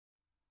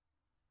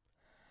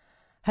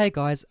Hey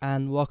guys,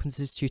 and welcome to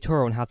this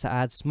tutorial on how to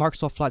add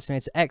Microsoft Flight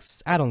Simulator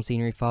X add-on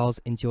scenery files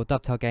into your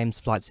Dovetail Games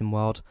Flight Sim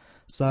World.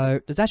 So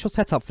the actual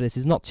setup for this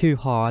is not too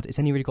hard. It's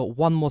only really got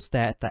one more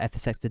step that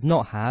FSX did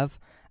not have,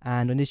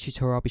 and in this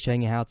tutorial I'll be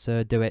showing you how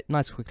to do it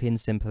nice, quickly and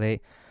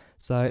simply.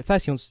 So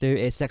first thing you want to do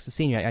is select the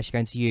scenery you're actually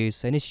going to use.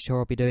 So in this tutorial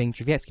I'll be doing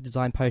Area.X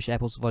Design Polish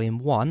Airports Volume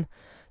 1.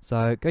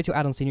 So go to your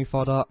add-on scenery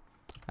folder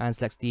and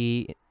select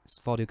the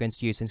folder you're going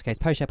to use. So in this case,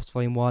 Polish Airports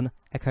Volume 1,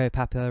 Echo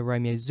Papa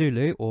Romeo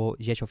Zulu, or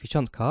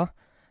Rzeszów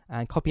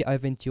and copy it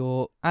over into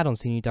your add-on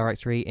scenery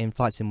directory in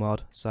Flight Sim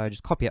World. So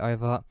just copy it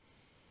over,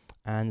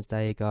 and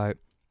there you go.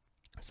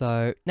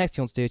 So next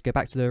thing you want to do is go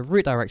back to the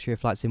root directory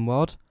of Flight Sim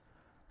World,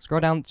 scroll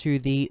down to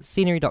the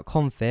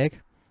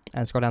scenery.config,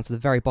 and scroll down to the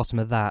very bottom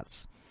of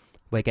that,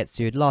 where it gets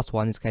to the last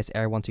one, in this case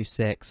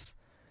Area.126.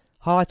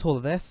 Highlight all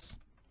of this,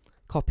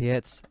 copy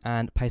it,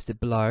 and paste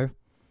it below,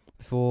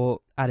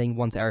 before adding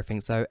one to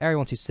everything. So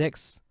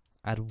Area.126,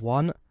 add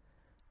 1,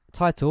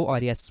 title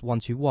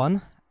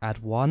IDS121, add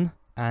 1,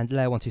 and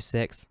layer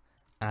 126,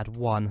 add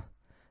 1.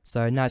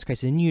 So now it's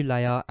created a new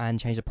layer and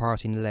change the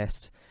priority in the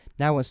list.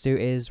 Now what I want to do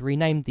is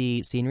rename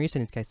the scenery, so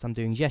in this case I'm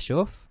doing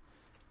Rzeszów.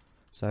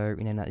 So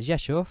rename that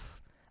Rzeszów,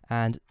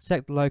 and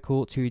select the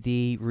local to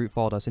the root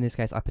folder. So in this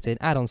case I put in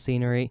add-on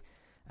scenery,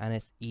 and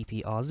it's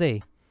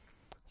EPRZ.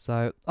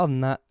 So other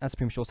than that, that's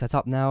pretty much all set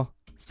up now.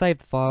 Save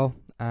the file,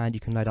 and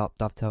you can load up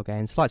Dovetail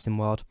Games Flight Sim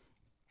World.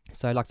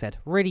 So like I said,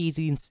 really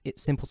easy and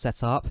simple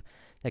setup.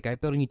 There you go,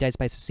 build a new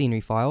database of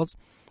scenery files,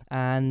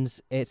 and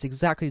it's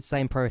exactly the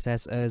same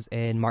process as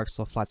in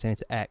Microsoft Flight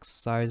Simulator X.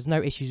 So there's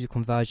no issues with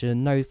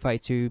conversion, no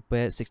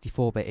 32-bit,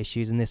 64-bit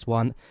issues in this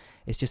one.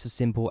 It's just as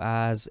simple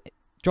as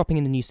dropping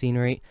in the new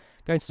scenery,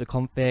 going to the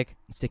config,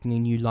 and sticking a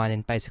new line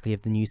in basically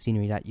of the new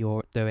scenery that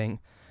you're doing.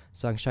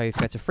 So I can show you if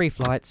you go to free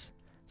flights,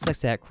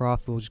 select the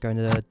aircraft, we'll just go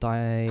into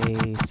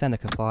the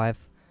Seneca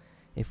 5.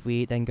 If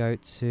we then go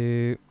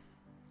to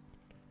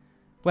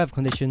weather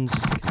conditions,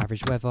 just pick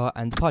average weather,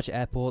 and departure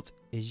airport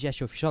is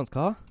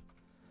Rzeszów.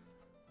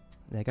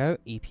 There you go,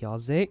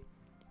 EPRZ.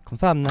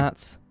 Confirm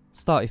that,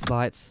 start your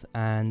flights,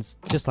 and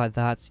just like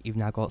that, you've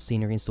now got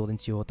scenery installed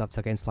into your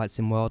Dovetail Games Flight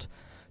Sim World.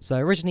 So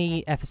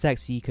originally,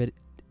 FSX, you could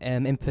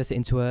input it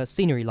into a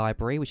scenery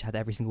library, which had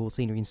every single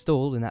scenery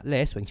installed in that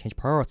list, where you can change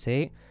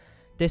priority.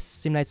 This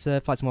simulator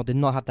Flight Sim World did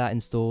not have that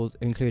installed,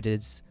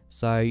 included,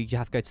 so you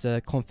have to go to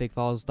the config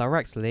files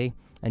directly,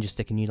 and just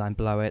stick a new line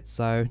below it.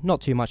 So not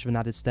too much of an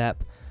added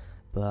step,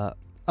 but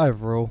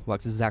overall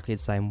works exactly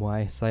the same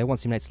way. So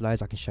once simulator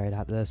loads, I can show you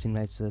that the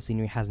simulator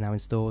scenery has now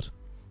installed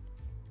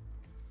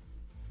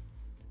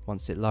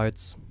once it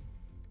loads.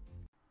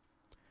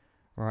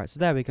 Right, so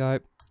there we go,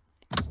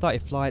 start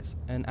your flight,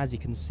 and as you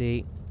can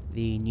see,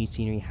 the new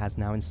scenery has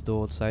now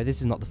installed. So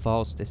this is not the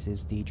default, this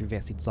is the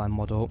Area.X design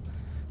model.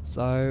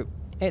 So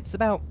it's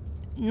about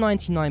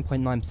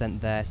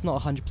 99.9% there, it's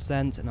not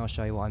 100%, and I'll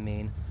show you what I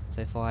mean.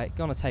 So if I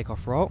go on a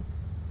takeoff roll,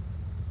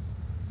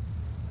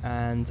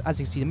 and as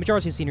you can see, the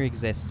majority of scenery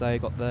exists. So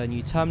you've got the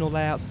new terminal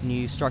layouts, the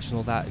new structure and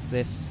all that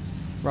exists,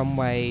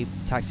 runway,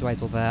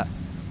 taxiways, all that,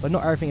 but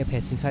not everything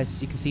appears. In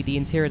case you can see the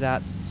interior of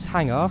that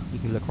hangar, you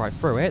can look right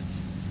through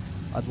it.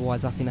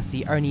 Otherwise, I think that's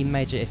the only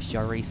major issue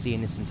I really see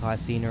in this entire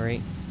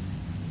scenery,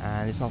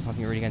 and it's not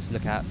something you're really going to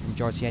look at for the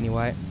majority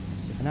anyway.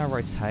 So if I now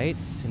rotate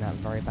in that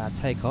very bad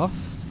takeoff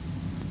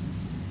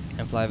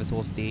and fly over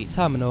towards the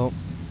terminal,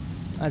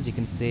 as you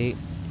can see,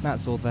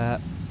 that's all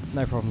there,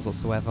 no problems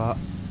whatsoever.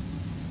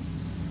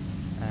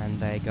 And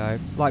there you go.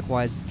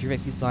 Likewise,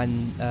 Area.X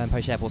Design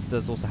Polish Airports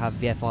does also have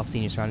VFR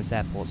scenery around this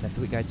airport. So if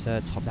we go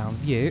to top-down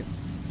view,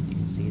 you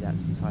can see that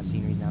this entire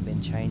scenery is now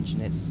being changed,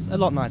 and it's a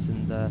lot nicer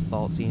than the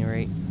default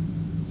scenery.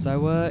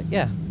 So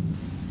yeah,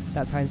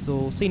 that's how to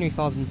install scenery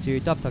files into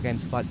Dovetail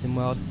Games Flight Sim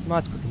World.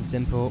 Nice, quick and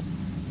simple.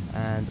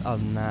 And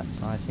other than that,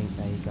 I think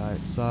there you go.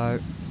 So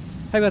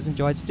hope you guys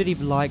enjoyed. Do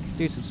leave a like,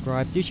 do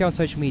subscribe, do share on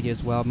social media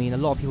as well. I mean, a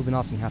lot of people have been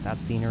asking how to add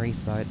scenery,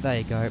 so there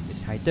you go. This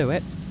is how you do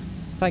it.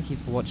 Thank you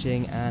for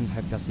watching, and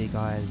hope I'll see you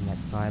guys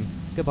next time.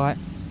 Goodbye.